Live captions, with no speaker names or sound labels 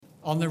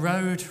On the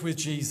road with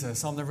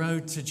Jesus, on the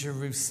road to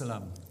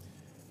Jerusalem.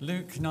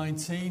 Luke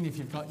 19, if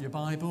you've got your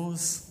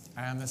Bibles,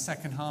 and the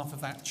second half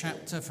of that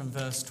chapter from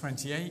verse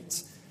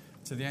 28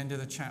 to the end of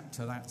the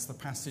chapter, that's the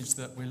passage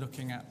that we're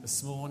looking at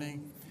this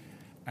morning.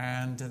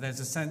 And there's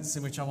a sense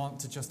in which I want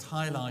to just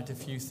highlight a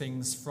few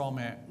things from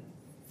it.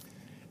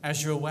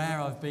 As you're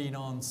aware, I've been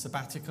on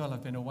sabbatical.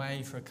 I've been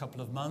away for a couple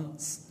of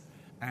months.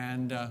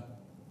 And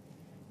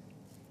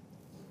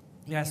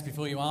yes,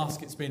 before you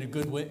ask, it's been a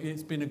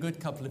good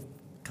couple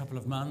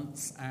of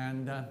months,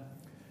 and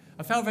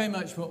I felt very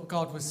much what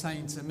God was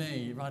saying to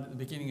me right at the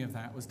beginning of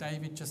that was,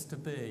 David, just to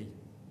be.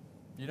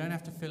 You don't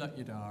have to fill up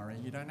your diary.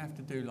 You don't have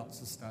to do lots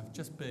of stuff.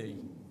 Just be.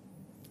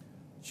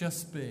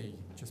 Just be.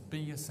 Just be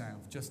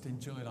yourself. Just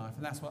enjoy life.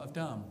 And that's what I've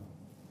done.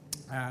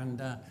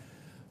 And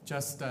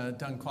just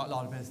done quite a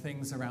lot of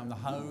things around the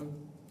home.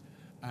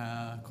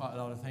 Quite a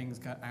lot of things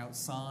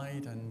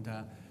outside, and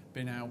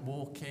been out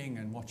walking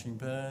and watching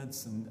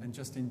birds and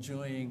just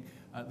enjoying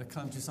the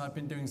countryside. I've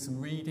been doing some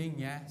reading,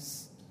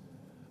 yes.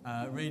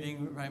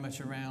 Reading very much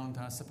around,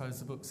 I suppose,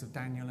 the books of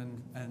Daniel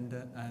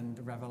and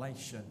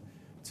Revelation.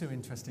 Two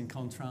interesting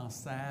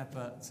contrasts there,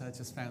 but I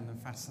just found them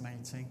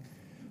fascinating.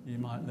 You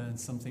might learn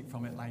something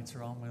from it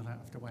later on. We'll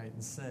have to wait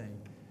and see.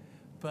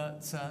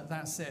 But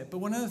that's it. But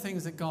one of the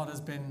things that God has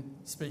been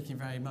speaking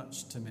very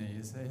much to me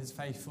is his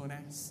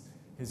faithfulness,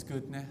 his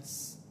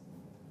goodness,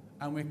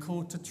 and we're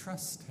called to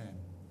trust him.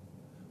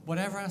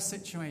 Whatever our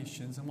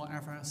situations and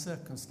whatever our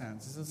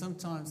circumstances, and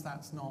sometimes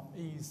that's not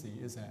easy,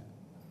 is it?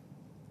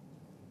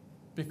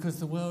 Because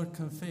the world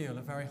can feel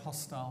a very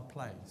hostile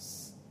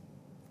place.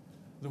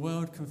 The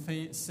world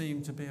can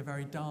seem to be a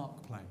very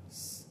dark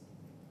place.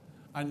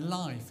 And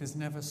life is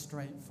never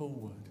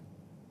straightforward.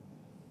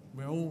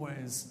 We're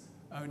always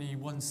only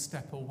one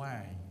step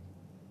away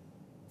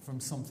from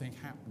something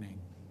happening.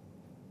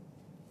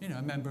 You know,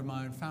 a member of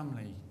my own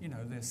family,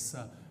 this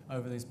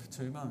over these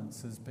 2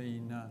 months has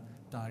been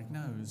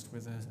diagnosed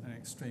with an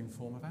extreme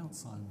form of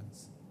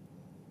Alzheimer's.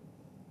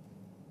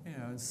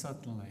 And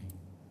suddenly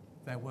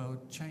their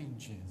world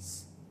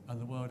changes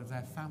and the world of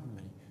their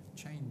family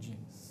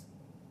changes.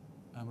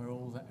 And we're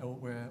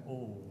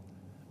all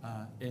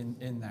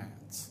in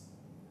that.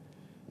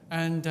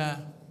 And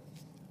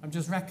I'm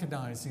just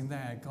recognising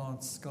there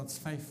God's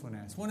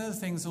faithfulness. One of the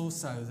things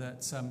also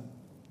that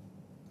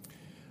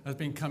has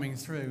been coming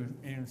through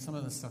in some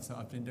of the stuff that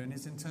I've been doing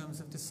is in terms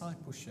of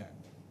discipleship.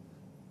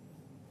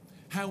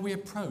 How we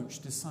approach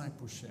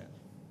discipleship.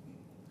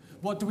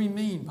 What do we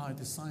mean by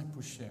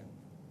discipleship?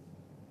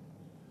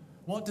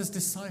 What does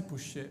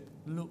discipleship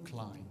look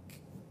like?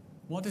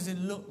 What does it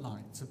look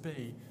like to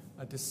be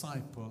a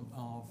disciple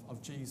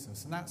of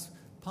Jesus? And that's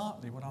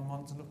partly what I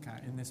want to look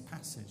at in this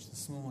passage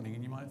this morning.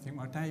 And you might think,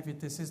 well,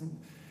 David, this isn't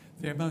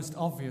the most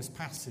obvious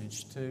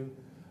passage to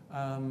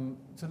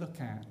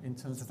look at in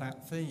terms of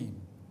that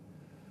theme.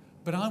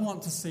 But I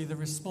want to see the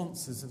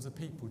responses of the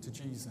people to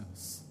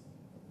Jesus.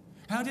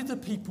 How did the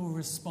people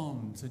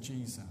respond to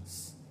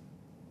Jesus?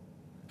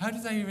 How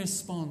did they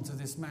respond to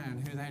this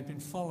man who they had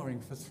been following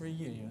for 3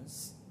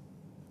 years?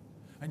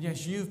 And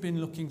yes, you've been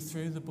looking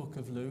through the book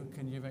of Luke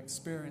and you've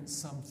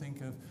experienced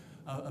something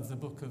of the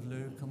book of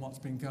Luke and what's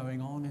been going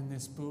on in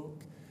this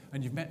book.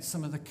 And you've met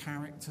some of the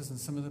characters and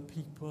some of the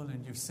people,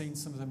 and you've seen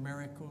some of the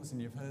miracles,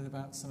 and you've heard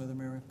about some of the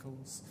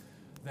miracles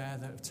there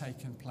that have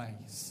taken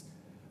place.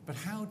 But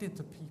how did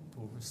the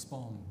people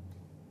respond?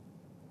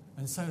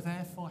 And so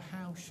therefore,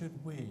 how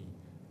should we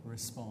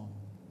respond?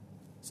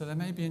 So there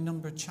may be a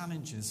number of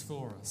challenges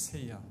for us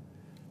here,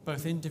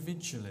 both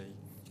individually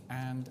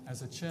and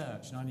as a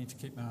church. And I need to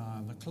keep my eye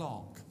on the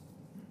clock.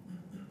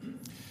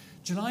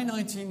 July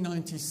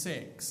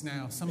 1996.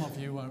 Now, some of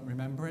you won't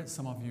remember it.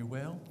 Some of you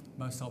will.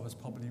 Most of us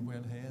probably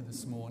will here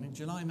this morning.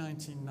 July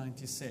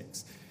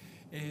 1996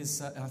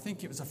 is, I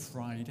think it was a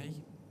Friday,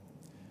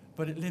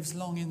 but it lives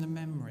long in the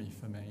memory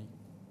for me.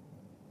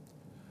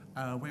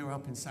 We were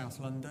up in South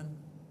London,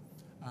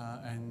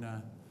 in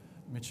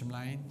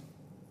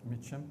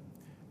Mitcham,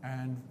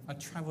 and I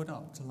travelled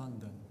up to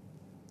London.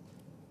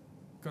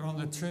 Got on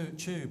the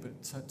tube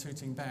at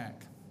Tooting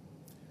Bec,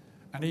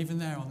 and even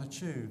there on the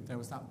tube there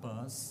was that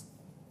buzz,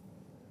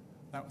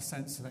 that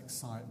sense of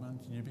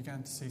excitement, and you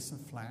began to see some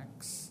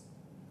flags,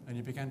 and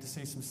you began to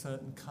see some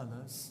certain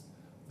colours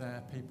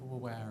there people were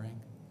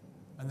wearing,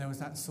 and there was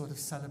that sort of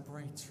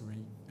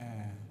celebratory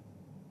air.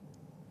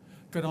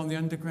 Got on the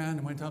underground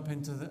and went up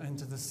into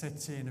the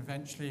city, and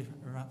eventually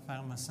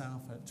found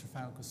myself at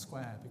Trafalgar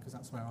Square because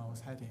that's where I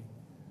was heading.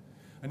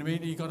 And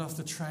immediately you got off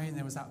the train,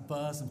 there was that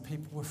buzz, and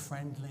people were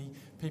friendly,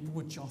 people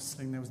were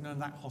jostling, there was none of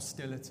that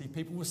hostility,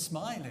 people were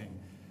smiling.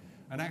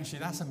 And actually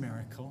that's a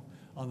miracle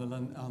on the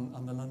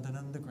London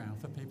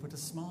Underground, for people to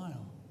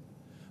smile.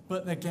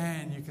 But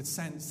again, you could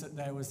sense that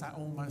there was that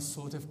almost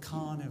sort of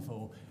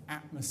carnival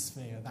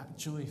atmosphere, that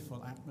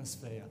joyful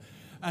atmosphere.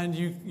 And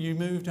you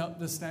moved up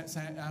the steps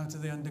out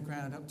of the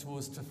underground up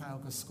towards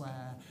Trafalgar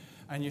Square,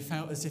 and you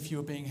felt as if you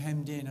were being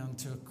hemmed in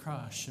onto a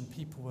crush, and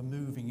people were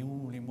moving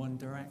all in one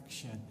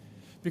direction.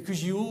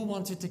 because you all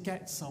wanted to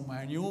get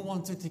somewhere and you all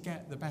wanted to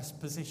get the best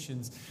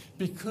positions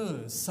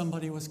because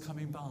somebody was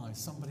coming by,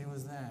 somebody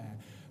was there,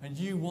 and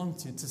you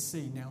wanted to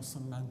see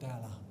Nelson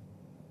Mandela.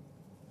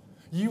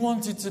 You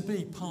wanted to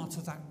be part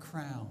of that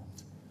crowd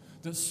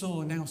that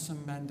saw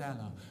Nelson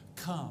Mandela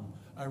come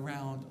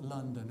around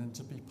London and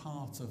to be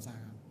part of that.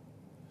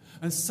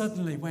 And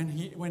suddenly when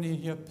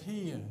he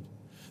appeared,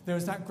 there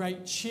was that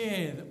great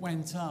cheer that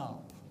went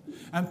up,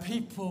 and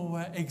people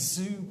were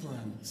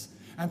exuberant,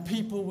 and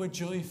people were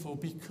joyful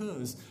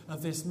because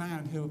of this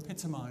man who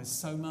epitomized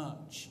so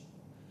much.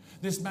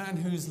 This man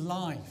whose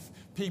life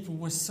people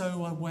were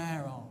so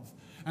aware of,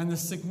 and the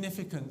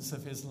significance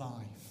of his life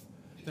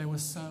they were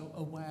so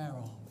aware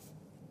of.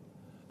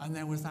 And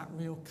there was that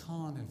real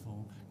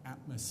carnival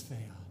atmosphere.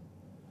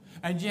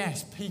 And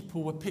yes,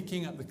 people were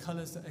picking up the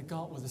colours that they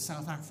got with the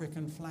South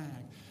African flag,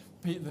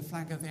 the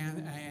flag of the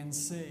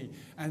ANC,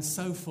 and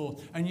so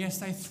forth. And yes,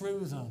 they threw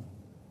them.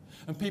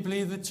 And people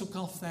either took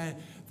off their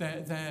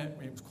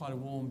it was quite a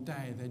warm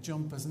day, their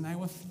jumpers, and they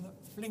were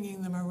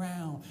flinging them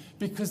around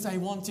because they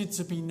wanted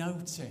to be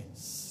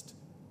noticed.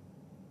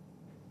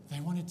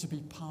 They wanted to be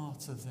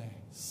part of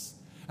this.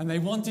 And they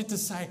wanted to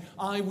say,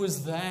 I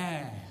was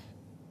there.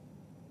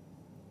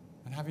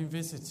 And having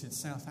visited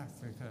South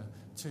Africa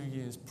 2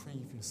 years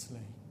previously,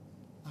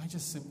 I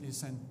just simply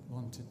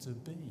wanted to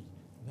be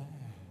there.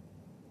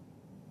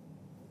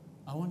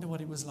 I wonder what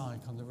it was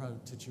like on the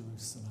road to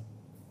Jerusalem.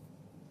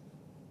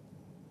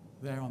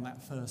 There on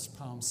that first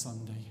Palm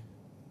Sunday,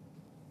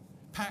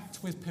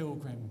 packed with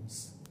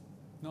pilgrims,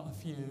 not a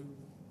few,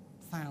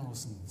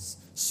 thousands,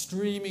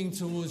 streaming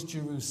towards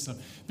Jerusalem,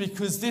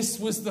 because this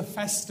was the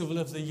festival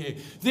of the year.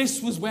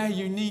 This was where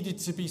you needed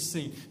to be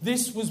seen.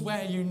 This was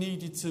where you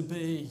needed to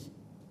be.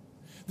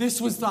 This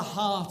was the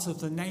heart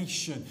of the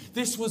nation.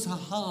 This was the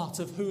heart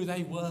of who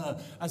they were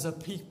as a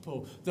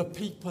people, the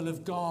people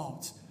of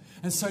God.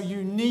 And so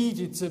you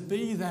needed to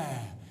be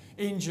there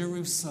in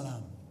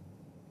Jerusalem.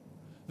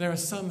 There are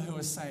some who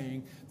are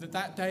saying that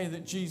that day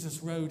that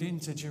Jesus rode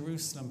into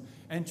Jerusalem,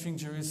 entering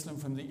Jerusalem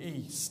from the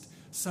east,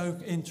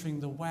 so entering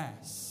the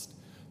west,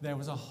 there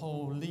was a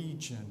whole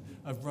legion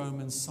of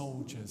Roman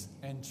soldiers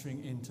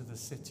entering into the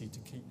city to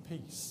keep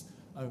peace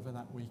over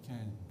that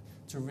weekend,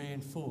 to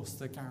reinforce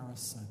the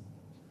garrison.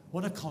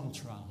 What a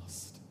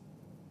contrast.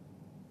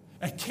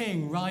 A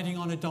king riding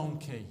on a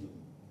donkey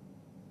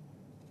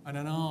and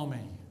an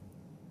army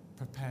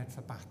prepared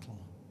for battle.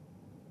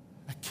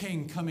 A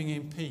king coming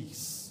in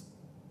peace,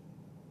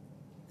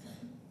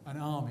 an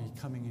army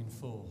coming in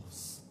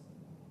force.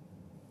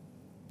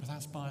 But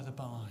that's by the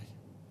by.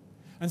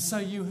 And so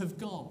you have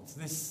got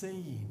this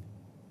scene.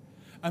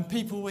 And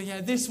people were,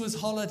 this was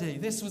holiday.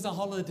 This was a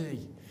holiday.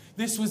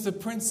 This was the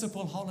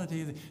principal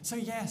holiday. So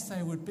yes,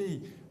 they would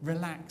be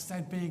relaxed.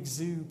 They'd be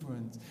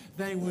exuberant.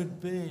 They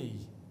would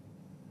be,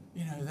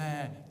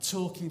 there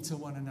talking to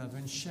one another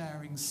and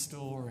sharing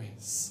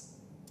stories.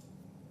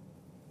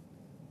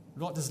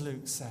 What does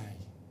Luke say?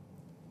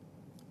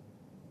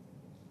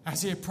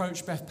 As he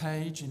approached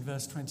Bethphage in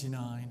verse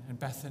 29 and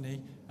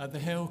Bethany at the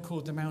hill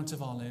called the Mount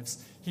of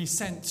Olives, he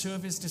sent 2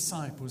 of his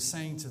disciples,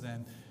 saying to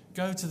them,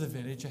 "Go to the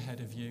village ahead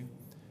of you,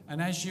 and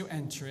as you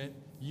enter it,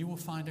 you will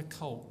find a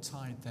colt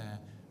tied there,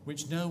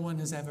 which no one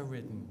has ever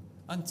ridden.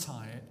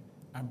 Untie it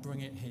and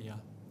bring it here.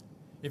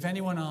 If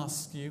anyone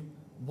asks you,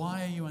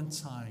 'Why are you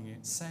untying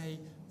it?' say,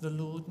 'The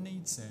Lord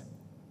needs it.'"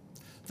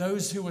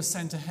 Those who were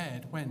sent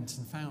ahead went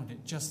and found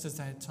it just as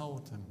they had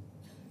told them.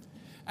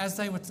 As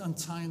they were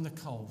untying the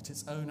colt,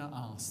 its owner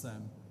asked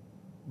them,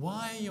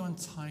 "Why are you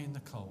untying the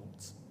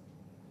colt?"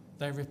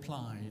 They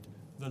replied,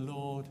 "The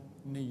Lord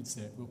needs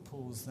it." We'll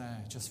pause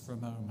there just for a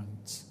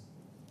moment.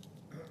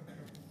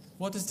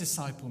 What does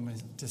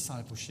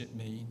discipleship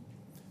mean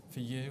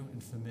for you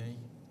and for me?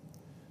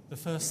 The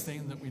first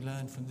thing that we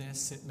learn from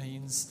this, it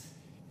means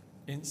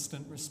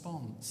instant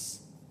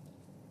response.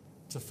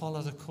 To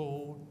follow the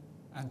call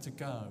and to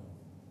go.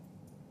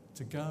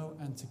 To go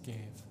and to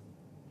give.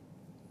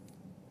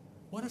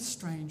 What a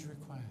strange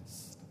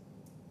request.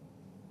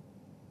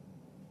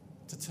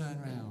 To turn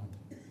around.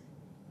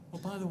 Oh,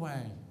 by the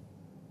way,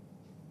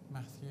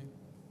 Matthew,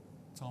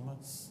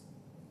 Thomas,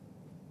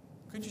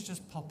 could you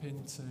just pop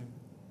into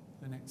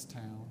the next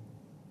town?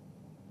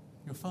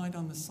 You'll find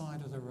on the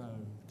side of the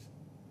road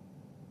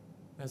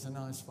there's a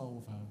nice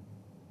Volvo.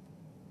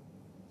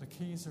 The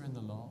keys are in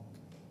the lock.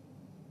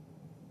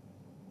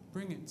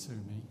 Bring it to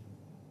me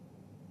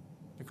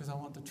because I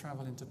want to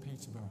travel into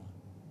Peterborough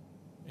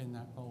in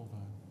that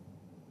Volvo.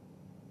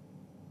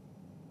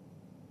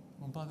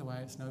 Oh, by the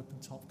way, it's an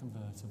open-top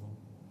convertible,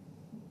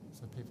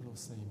 so people will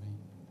see me.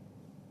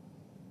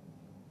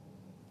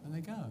 And they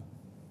go.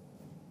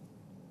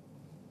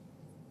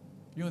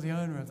 You're the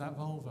owner of that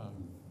Volvo.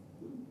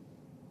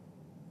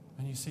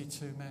 And you see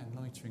 2 men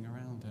loitering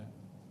around it,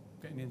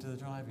 getting into the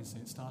driving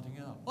seat, starting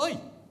up. Oi!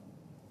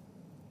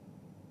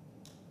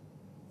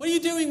 What are you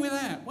doing with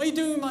that? What are you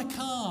doing with my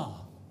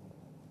car?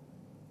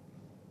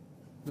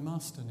 The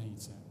master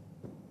needs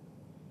it.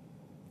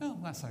 Oh,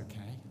 that's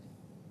okay.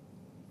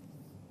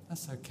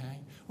 That's okay.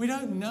 We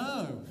don't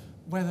know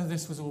whether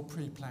this was all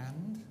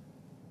pre-planned.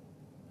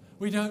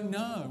 We don't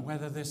know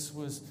whether this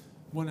was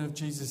one of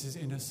Jesus'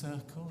 inner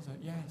circle, that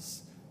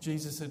yes,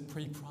 Jesus had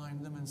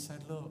pre-primed them and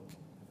said, look,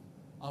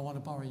 I want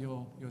to borrow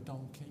your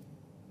donkey.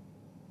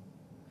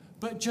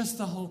 But just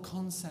the whole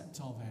concept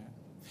of it.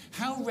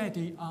 How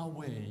ready are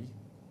we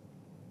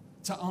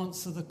to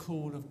answer the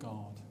call of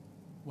God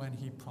when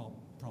he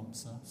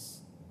prompts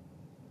us?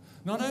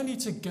 Not only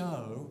to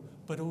go,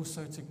 but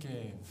also to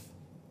give.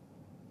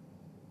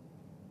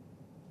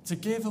 To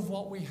give of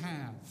what we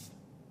have.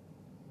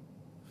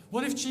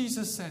 What if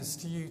Jesus says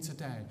to you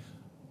today,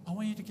 I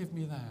want you to give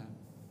me that.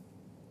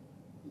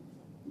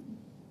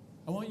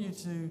 I want you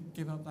to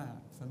give up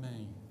that for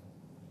me.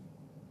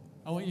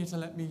 I want you to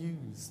let me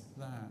use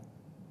that.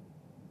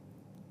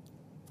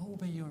 What will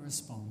be your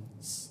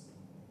response?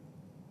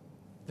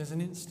 There's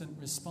an instant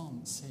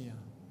response here.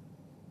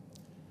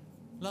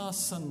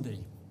 Last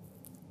Sunday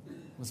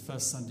was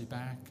first Sunday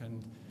back,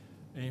 and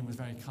Ian was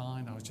very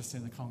kind. I was just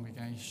in the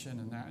congregation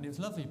and that, and it was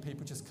lovely.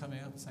 People just coming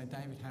up and say,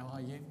 David, how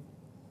are you?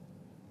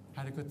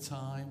 Had a good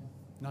time?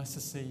 Nice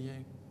to see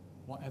you.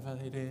 Whatever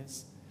it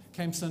is.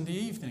 Came Sunday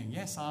evening.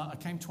 Yes, I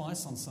came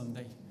twice on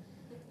Sunday.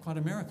 Quite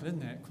a miracle,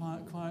 isn't it?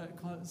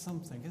 Quite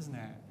something, isn't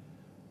it?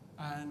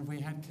 And we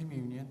had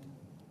communion.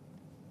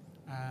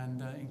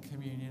 And in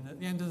communion, at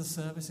the end of the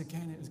service,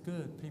 again, it was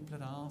good. People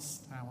had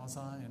asked, how was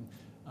I,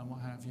 and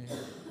what have you.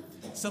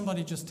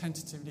 Somebody just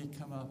tentatively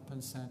come up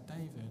and said,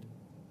 David,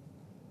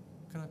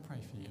 could I pray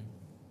for you?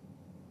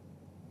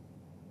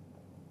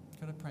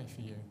 Could I pray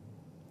for you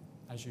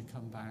as you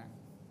come back?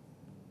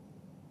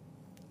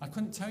 I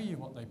couldn't tell you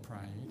what they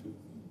prayed.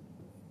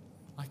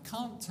 I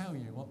can't tell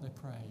you what they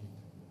prayed.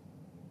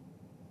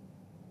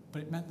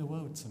 But it meant the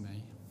world to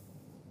me.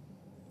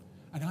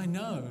 And I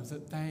know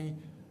that they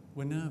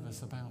were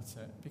nervous about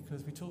it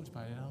because we talked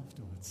about it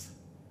afterwards.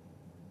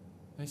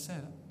 They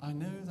said, I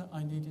knew that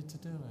I needed to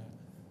do it,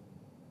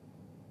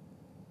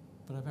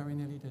 but I very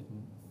nearly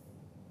didn't.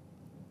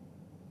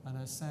 And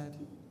I said,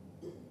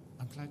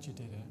 I'm glad you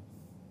did it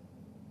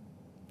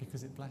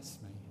because it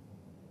blessed me.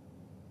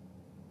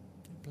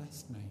 It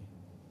blessed me.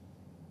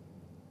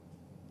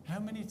 How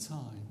many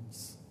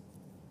times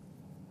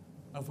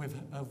have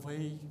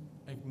we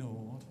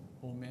ignored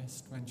or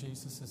missed when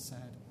Jesus has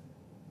said,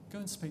 go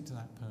and speak to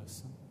that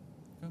person,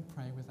 go and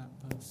pray with that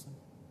person,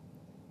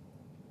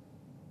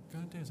 go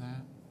and do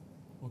that,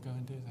 or go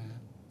and do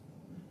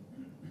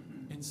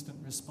that. Instant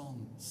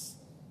response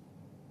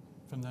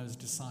from those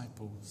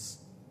disciples.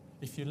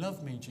 If you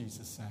love me,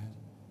 Jesus said,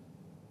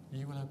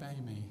 you will obey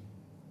me.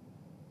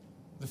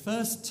 The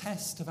first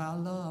test of our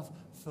love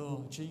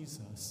for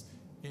Jesus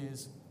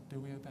is, do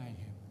we obey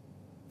him?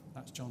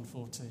 That's John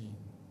 14.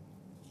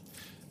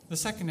 The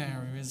second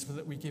area is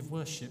that we give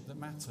worship that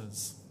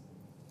matters.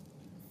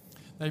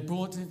 They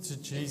brought it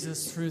to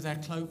Jesus, threw their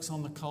cloaks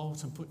on the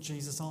colt and put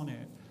Jesus on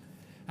it.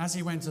 As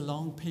he went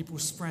along, people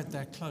spread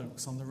their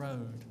cloaks on the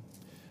road.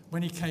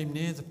 When he came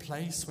near the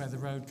place where the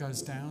road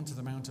goes down to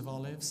the Mount of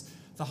Olives,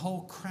 the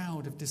whole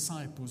crowd of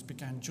disciples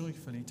began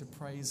joyfully to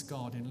praise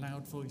God in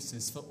loud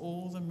voices for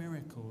all the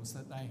miracles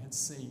that they had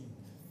seen.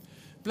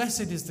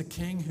 Blessed is the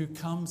King who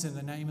comes in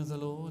the name of the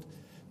Lord.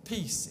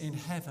 Peace in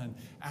heaven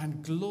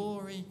and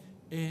glory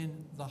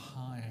in the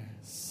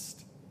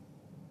highest.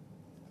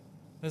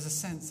 There's a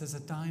sense, there's a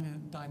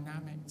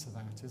dynamic to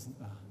that, isn't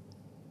there?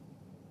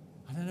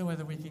 I don't know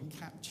whether we can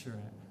capture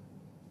it.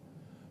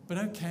 But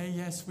okay,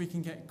 yes, we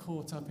can get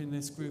caught up in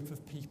this group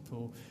of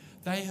people.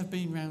 They have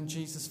been around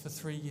Jesus for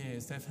 3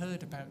 years. They've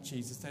heard about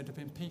Jesus. There'd have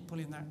been people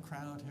in that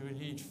crowd who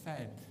he'd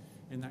fed,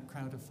 in that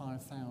crowd of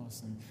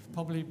 5,000.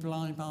 Probably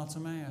blind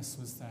Bartimaeus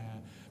was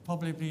there.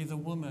 Probably the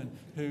woman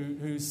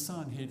whose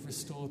son he'd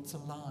restored to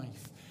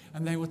life.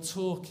 And they were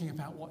talking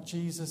about what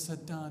Jesus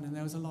had done, and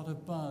there was a lot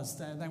of buzz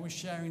there. They were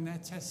sharing their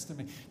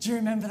testimony. Do you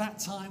remember that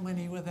time when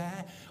you were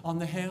there on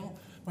the hill,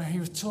 where he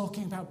was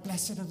talking about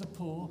blessed are the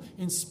poor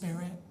in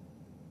spirit?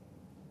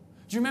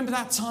 Do you remember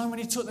that time when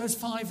he took those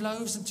 5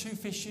 loaves and 2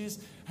 fishes,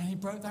 and he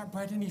broke that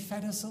bread and he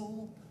fed us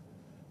all?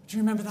 Do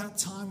you remember that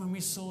time when we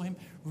saw him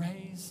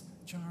raise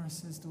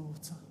Jairus'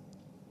 daughter?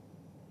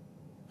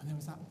 And there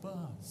was that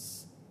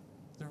buzz,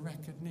 the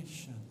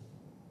recognition,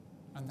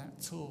 and that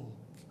talk.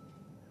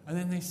 And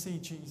then they see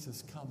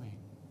Jesus coming,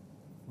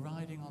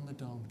 riding on the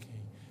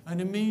donkey. And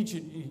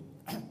immediately,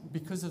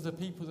 because of the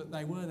people that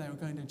they were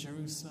going to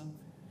Jerusalem,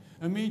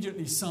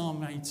 immediately Psalm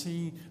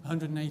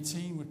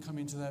 118 would come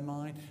into their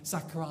mind.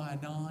 Zechariah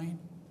 9,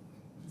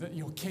 that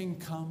your king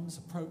comes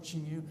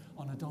approaching you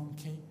on a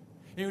donkey.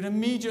 It would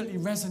immediately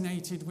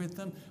resonated with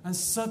them, and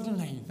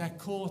suddenly they're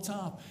caught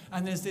up.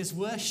 And there's this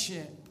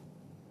worship.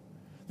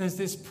 There's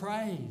this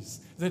praise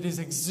that is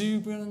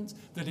exuberant,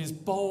 that is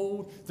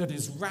bold, that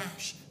is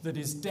rash, that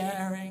is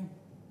daring,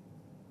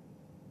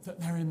 that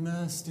they're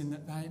immersed in,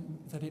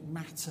 that it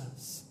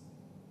matters.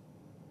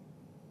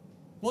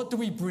 What do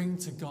we bring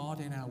to God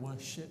in our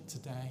worship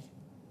today?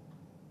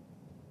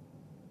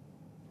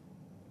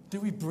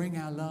 Do we bring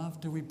our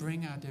love? Do we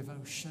bring our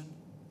devotion?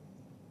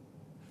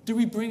 Do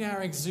we bring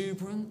our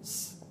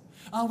exuberance?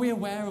 Are we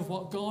aware of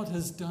what God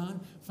has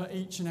done for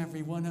each and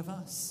every one of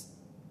us?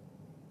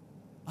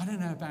 I don't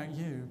know about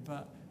you,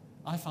 but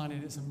I find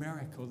it's a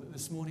miracle that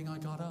this morning I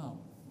got up.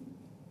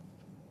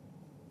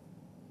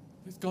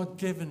 With God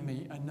given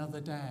me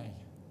another day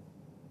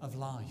of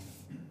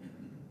life.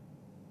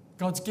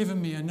 God's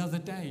given me another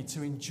day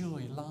to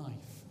enjoy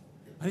life.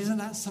 And isn't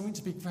that something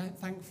to be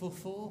thankful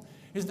for?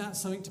 Isn't that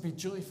something to be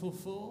joyful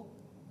for?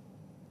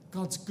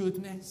 God's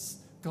goodness,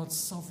 God's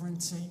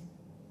sovereignty,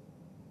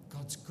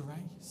 God's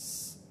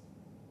grace.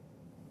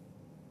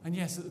 And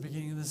yes, at the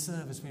beginning of the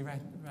service, we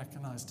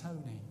recognised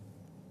Tony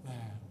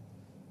there,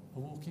 a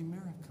walking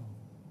miracle.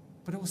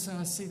 But also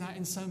I see that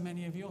in so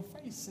many of your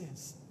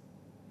faces.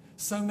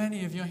 So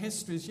many of your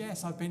histories.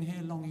 Yes, I've been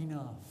here long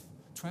enough.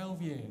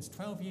 12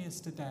 years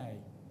today,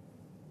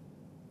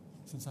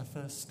 since I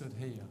first stood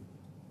here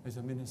as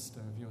a minister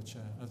of your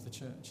church, of the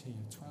church here.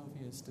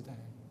 12 years today.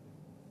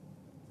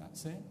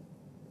 That's it.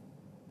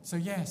 So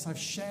yes, I've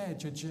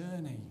shared your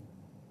journey,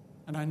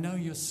 and I know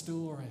your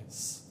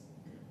stories.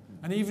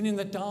 And even in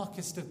the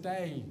darkest of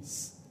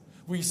days,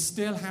 we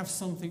still have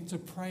something to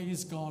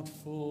praise God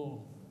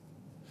for.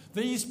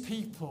 These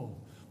people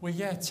were,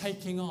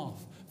 taking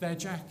off their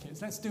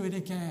jackets. Let's do it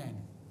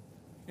again.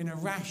 In a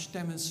rash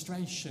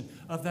demonstration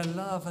of their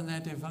love and their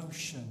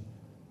devotion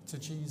to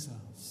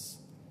Jesus.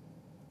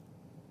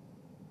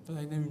 But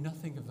they knew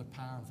nothing of the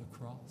power of the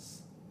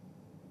cross.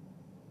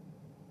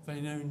 They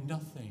knew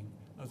nothing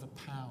of the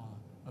power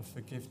of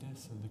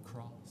forgiveness and the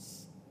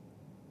cross.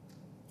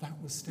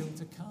 That was still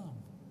to come.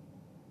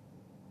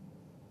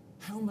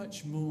 How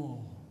much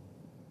more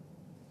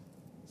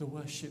the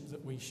worship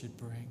that we should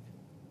bring?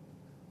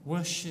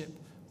 Worship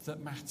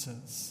that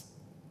matters.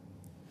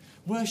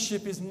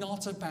 Worship is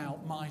not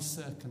about my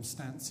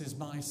circumstances,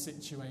 my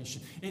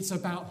situation. It's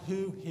about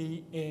who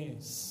He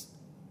is.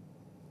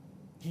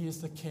 He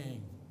is the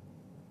King.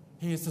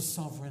 He is the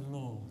sovereign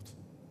Lord.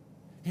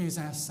 He is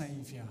our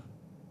Saviour.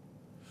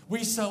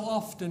 We so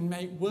often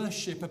make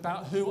worship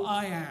about who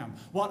I am,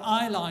 what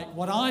I like,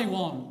 what I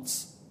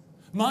want.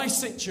 My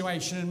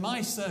situation and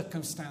my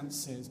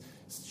circumstances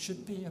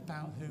should be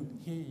about who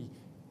He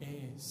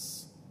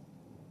is.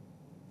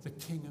 The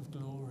King of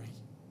glory.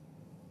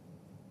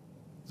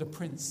 The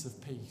Prince of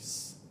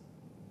Peace.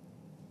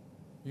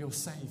 Your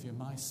Saviour,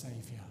 my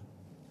Saviour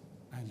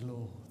and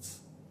Lord.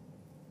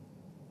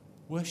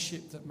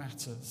 Worship that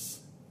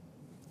matters.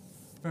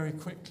 Very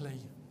quickly,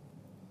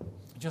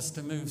 just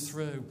to move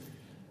through,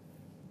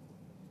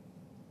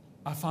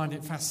 I find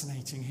it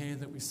fascinating here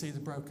that we see the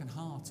broken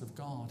heart of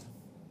God.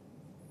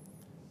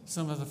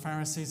 Some of the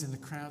Pharisees in the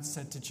crowd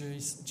said to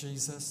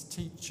Jesus,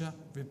 "Teacher,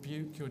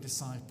 rebuke your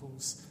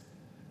disciples."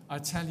 "I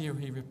tell you,"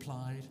 he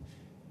replied,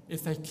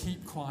 "if they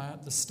keep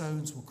quiet, the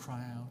stones will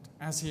cry out."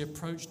 As he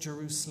approached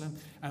Jerusalem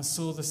and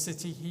saw the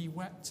city, he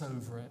wept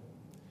over it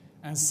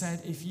and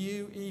said, "If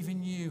you,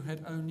 even you,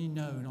 had only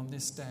known on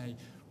this day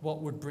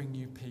what would bring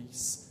you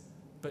peace.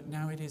 But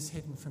now it is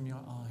hidden from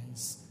your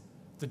eyes.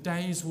 The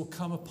days will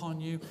come upon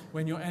you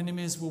when your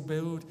enemies will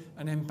build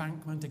an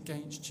embankment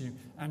against you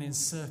and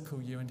encircle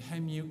you and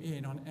hem you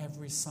in on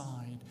every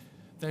side.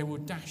 They will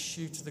dash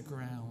you to the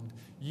ground,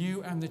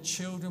 you and the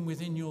children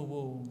within your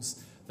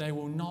walls. They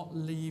will not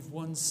leave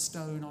one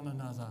stone on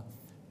another,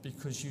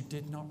 because you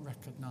did not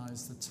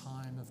recognize the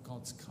time of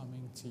God's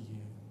coming to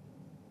you."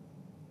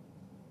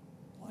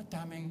 What a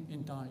damning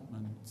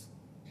indictment.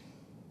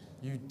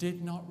 You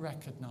did not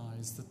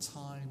recognize the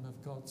time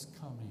of God's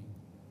coming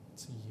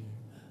to you.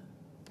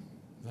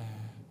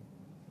 There.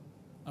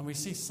 And we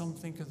see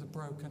something of the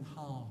broken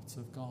heart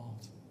of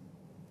God.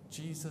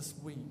 Jesus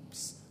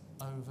weeps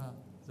over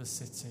the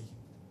city.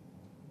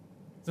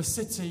 The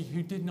city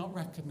who did not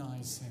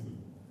recognize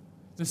him.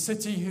 The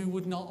city who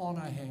would not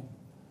honor him.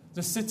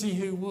 The city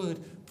who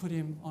would put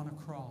him on a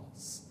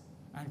cross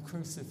and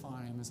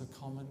crucify him as a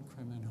common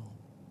criminal.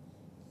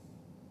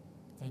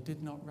 They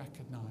did not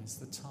recognize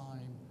the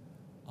time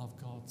of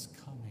God's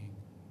coming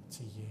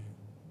to you.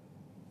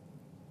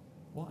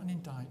 What an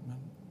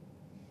indictment.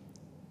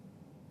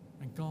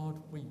 And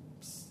God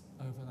weeps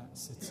over that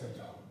city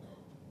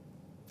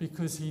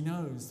because he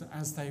knows that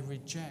as they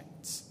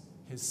reject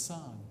his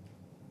Son,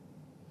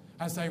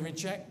 as they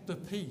reject the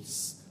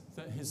peace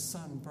that his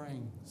Son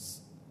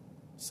brings,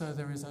 so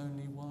there is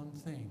only one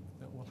thing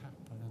that will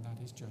happen, and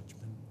that is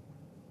judgment.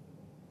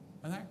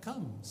 And that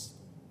comes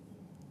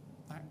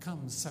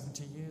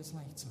 70 years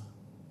later,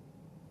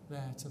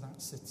 there to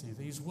that city.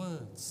 These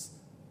words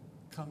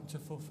come to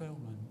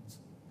fulfillment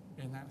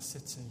in that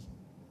city.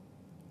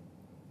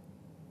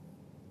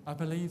 I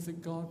believe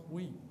that God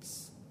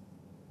weeps.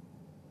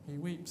 He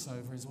weeps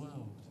over his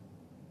world.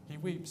 He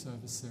weeps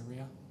over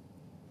Syria.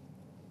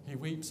 He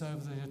weeps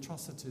over the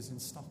atrocities in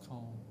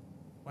Stockholm,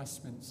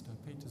 Westminster,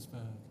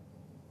 Petersburg,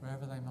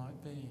 wherever they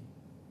might be.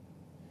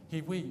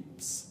 He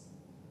weeps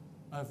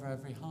over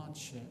every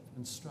hardship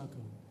and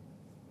struggle,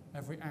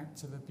 every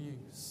act of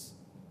abuse,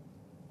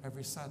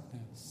 every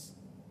sadness.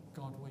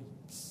 God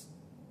weeps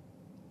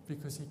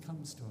because he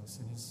comes to us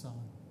in his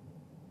Son.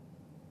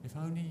 If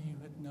only you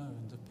had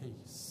known the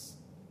peace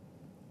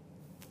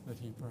that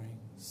he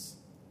brings.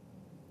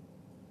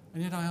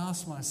 And yet I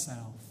ask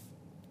myself,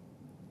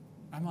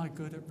 Am I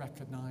good at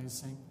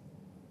recognizing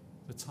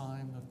the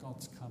time of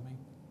God's coming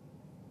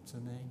to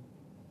me?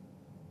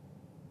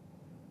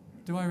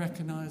 Do I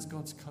recognize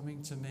God's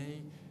coming to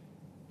me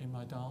in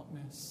my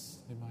darkness,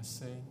 in my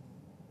sin,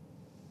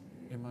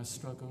 in my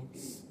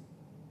struggles?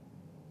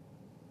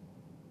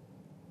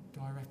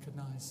 Do I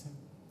recognize him?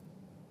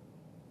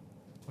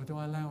 Or do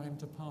I allow him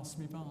to pass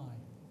me by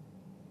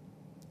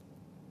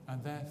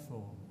and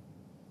therefore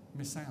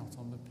miss out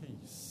on the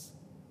peace,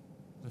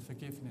 the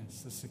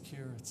forgiveness, the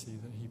security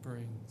that he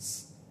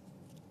brings?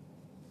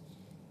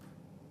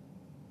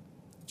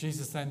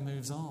 Jesus then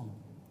moves on.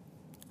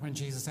 When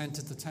Jesus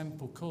entered the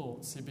temple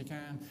courts, he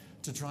began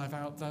to drive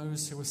out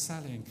those who were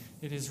selling.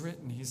 It is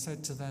written, he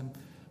said to them,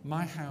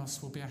 "My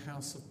house will be a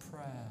house of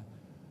prayer,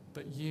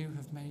 but you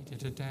have made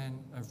it a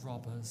den of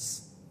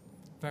robbers."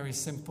 Very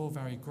simple,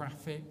 very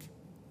graphic.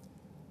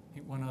 I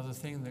think one other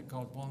thing that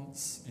God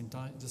wants in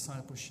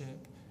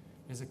discipleship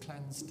is a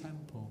cleansed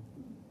temple.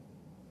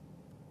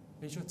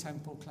 Is your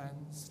temple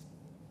cleansed?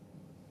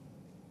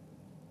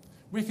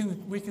 We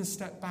can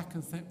step back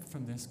and think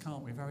from this,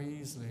 can't we, very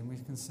easily, and we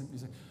can simply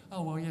say,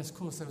 oh, well, yes, of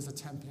course there was a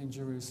temple in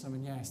Jerusalem,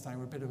 and yes, there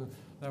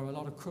were a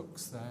lot of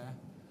crooks there.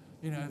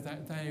 You know,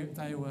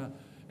 they were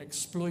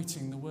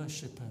exploiting the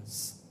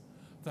worshippers.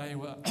 They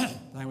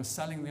were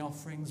selling the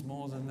offerings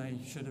more than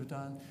they should have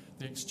done.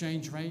 The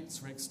exchange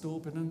rates were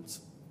exorbitant.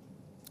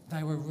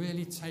 They were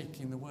really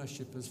taking the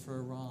worshippers for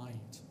a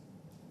ride.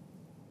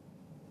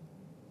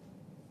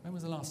 When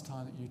was the last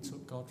time that you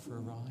took God for a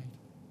ride?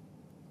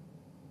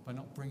 By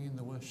not bringing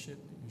the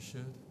worship that you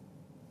should,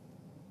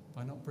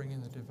 by not bringing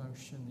the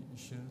devotion that you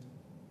should,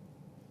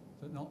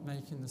 but not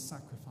making the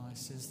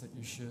sacrifices that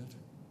you should.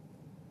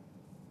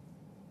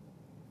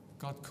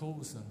 God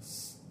calls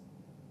us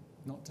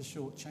not to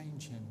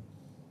shortchange him.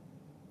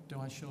 Do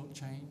I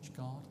shortchange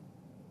God?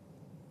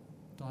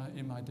 Do I,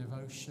 in my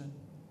devotion,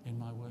 in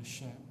my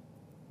worship?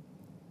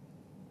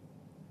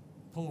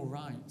 Paul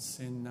writes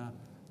in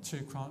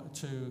 2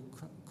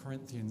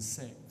 Corinthians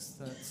 6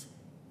 that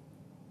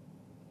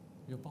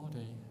your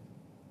body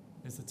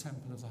is the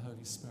temple of the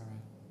Holy Spirit.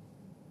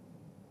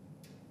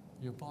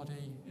 Your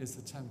body is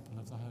the temple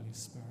of the Holy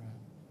Spirit.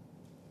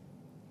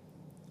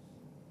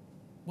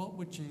 What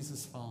would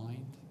Jesus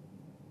find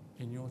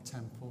in your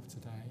temple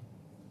today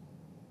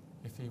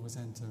if he was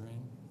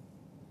entering?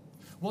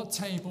 What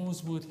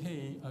tables would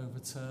he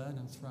overturn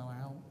and throw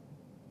out?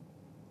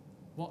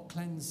 What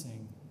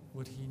cleansing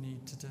would he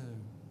need to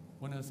do?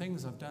 One of the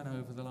things I've done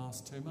over the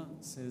last 2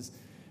 months is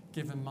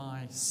given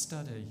my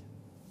study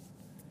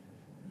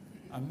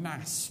a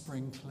mass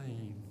spring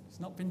clean.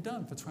 It's not been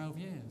done for 12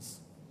 years.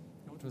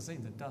 You ought to have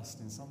seen the dust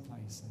in some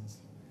places.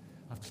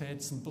 I've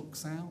cleared some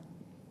books out.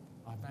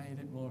 I've made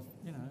it more,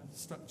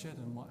 structured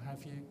and what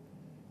have you.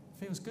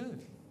 Feels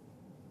good.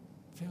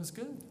 Feels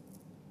good.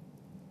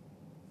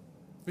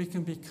 We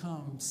can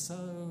become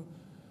so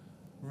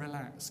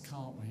relaxed,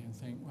 can't we, and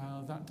think,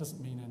 well, that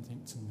doesn't mean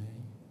anything to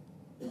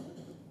me.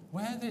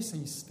 Where this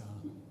Easter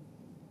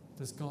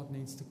does God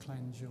needs to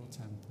cleanse your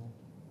temple?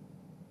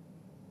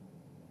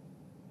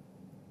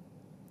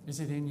 Is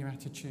it in your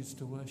attitudes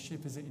to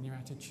worship? Is it in your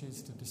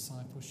attitudes to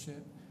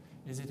discipleship?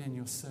 Is it in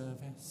your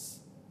service?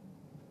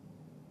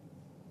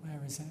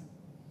 Where is it?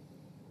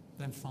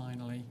 Then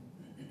finally,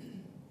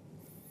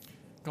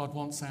 God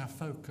wants our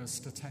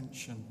focused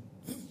attention.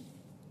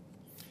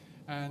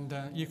 And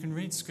you can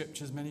read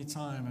scriptures many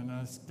times, and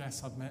I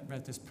guess I've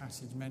read this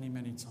passage many,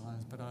 many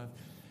times, but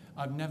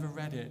I've never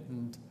read it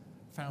and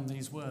found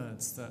these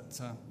words that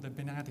they've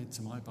been added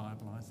to my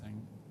Bible, I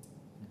think.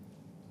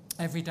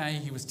 Every day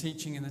he was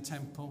teaching in the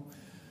temple,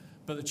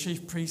 but the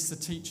chief priests, the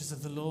teachers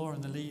of the law,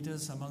 and the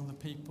leaders among the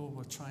people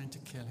were trying to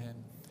kill him.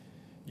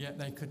 Yet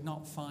they could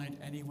not find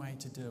any way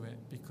to do it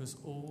because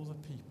all the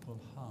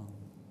people hung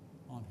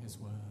on his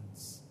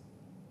words.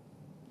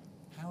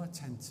 How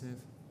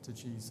attentive to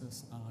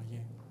Jesus are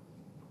you?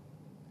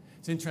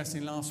 It's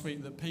interesting, last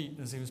week that Pete,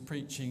 as he was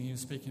preaching, he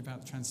was speaking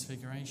about the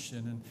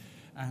transfiguration,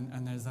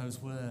 and there's those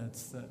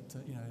words that,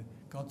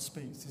 God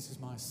speaks, this is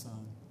my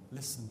son,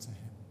 listen to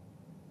him.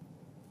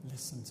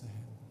 Listen to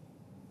him.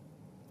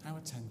 How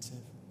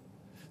attentive.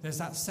 There's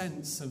that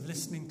sense of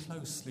listening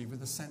closely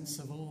with a sense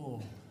of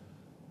awe,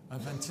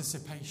 of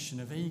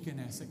anticipation, of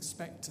eagerness,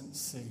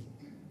 expectancy,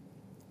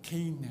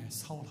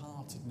 keenness,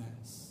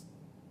 wholeheartedness.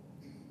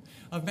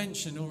 I've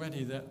mentioned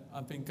already that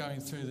I've been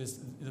going through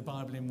the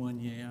Bible in 1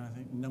 year. I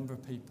think a number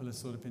of people have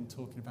sort of been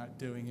talking about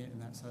doing it,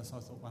 and so I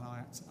thought,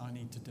 well, I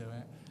need to do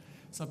it.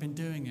 So I've been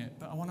doing it,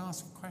 but I want to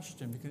ask a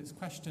question because it's a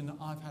question that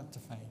I've had to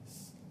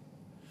face.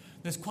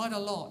 There's quite a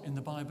lot in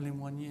the Bible in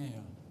 1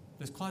 year.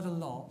 There's quite a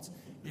lot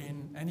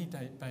in any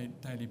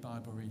daily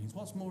Bible readings.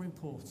 What's more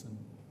important?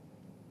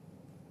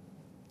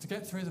 To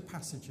get through the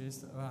passages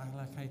that are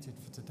allocated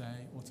for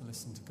today, or to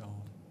listen to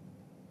God?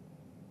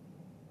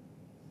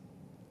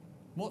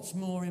 What's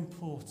more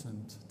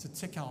important? To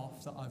tick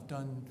off that I've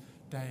done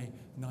day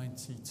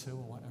 92 or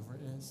whatever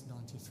it is,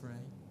 93?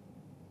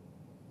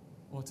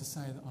 Or to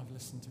say that I've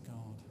listened to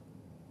God?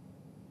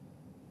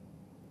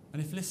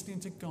 And if listening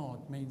to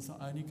God means that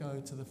I only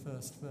go to the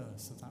first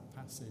verse of that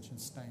passage and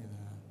stay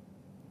there,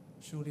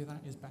 surely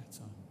that is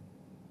better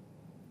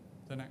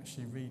than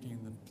actually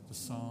reading the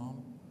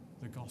psalm,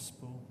 the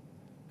gospel,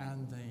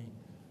 and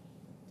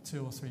the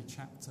 2 or 3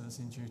 chapters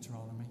in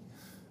Deuteronomy.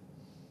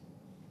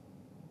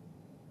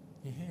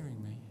 You're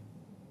hearing me?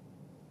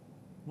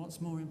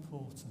 What's more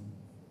important?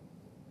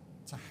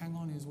 To hang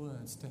on his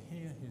words, to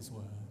hear his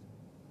word,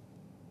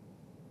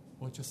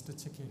 or just to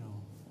tick it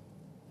off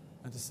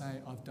and to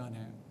say, I've done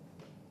it?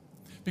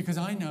 Because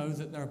I know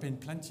that there have been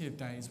plenty of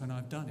days when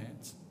I've done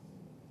it,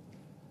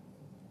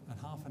 and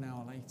half an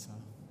hour later,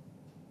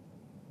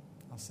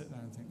 I'll sit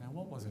there and think, now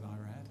what was it I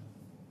read?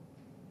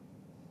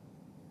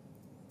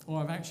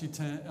 Or I've actually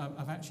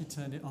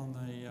turned it on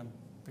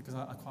because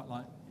I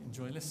quite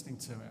enjoy listening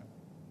to it.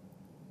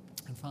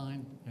 And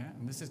fine, yeah,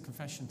 and this is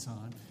confession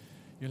time.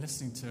 You're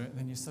listening to it, and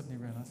then you suddenly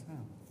realise,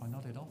 oh, I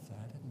nodded off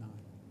there, didn't I?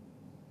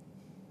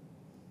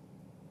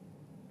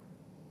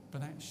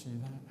 But actually,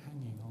 that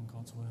hanging on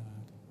God's word.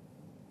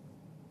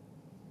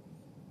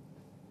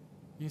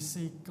 You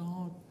see,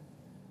 God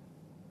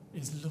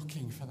is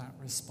looking for that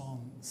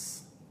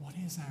response. What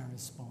is our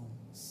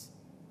response?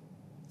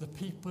 The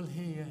people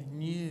here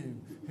knew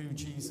who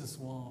Jesus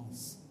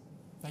was.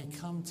 They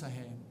come to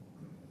him.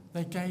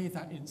 They gave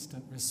that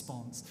instant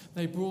response.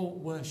 They brought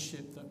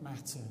worship that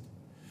mattered.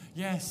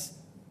 Yes,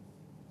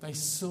 they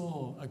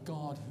saw a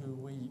God who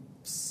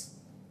weeps.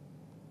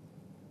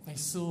 They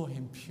saw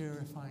him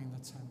purifying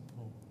the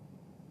temple.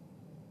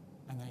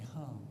 And they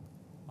hung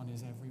on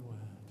his every word.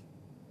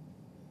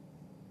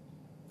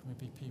 Can we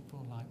be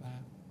people like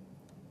that,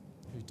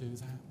 who do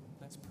that?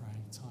 Let's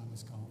pray. Time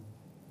is gone.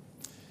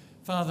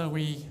 Father,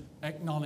 we acknowledge